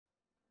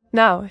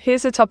Now,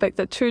 here's a topic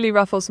that truly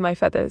ruffles my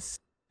feathers.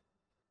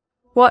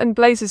 What in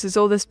blazes is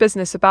all this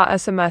business about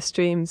SMS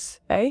streams,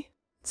 eh?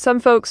 Some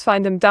folks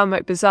find them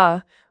downright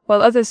bizarre,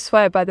 while others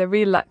swear by their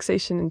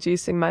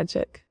relaxation-inducing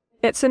magic.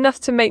 It's enough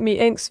to make me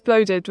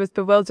exploded with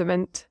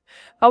bewilderment.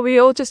 Are we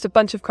all just a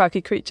bunch of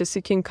quirky creatures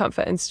seeking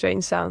comfort in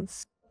strange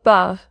sounds?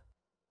 Bah.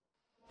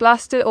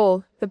 Blast it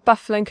all, the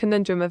baffling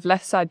conundrum of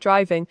left-side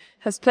driving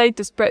has plagued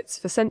us Brits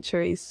for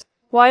centuries.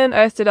 Why on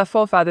earth did our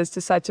forefathers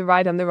decide to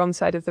ride on the wrong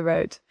side of the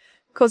road,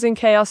 causing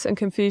chaos and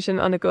confusion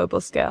on a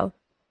global scale?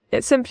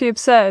 It's simply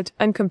absurd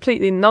and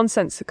completely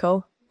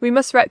nonsensical. We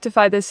must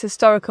rectify this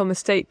historical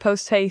mistake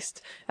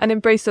post-haste and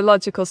embrace the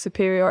logical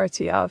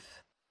superiority of.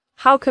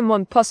 How can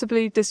one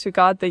possibly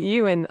disregard the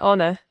U in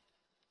honor?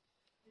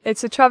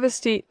 It's a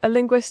travesty, a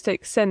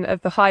linguistic sin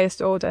of the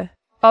highest order.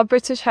 Our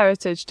British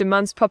heritage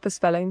demands proper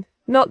spelling,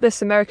 not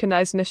this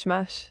Americanized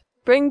mishmash.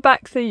 Bring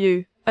back the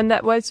U, and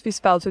let words be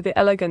spelled with the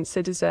elegance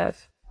they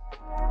deserve.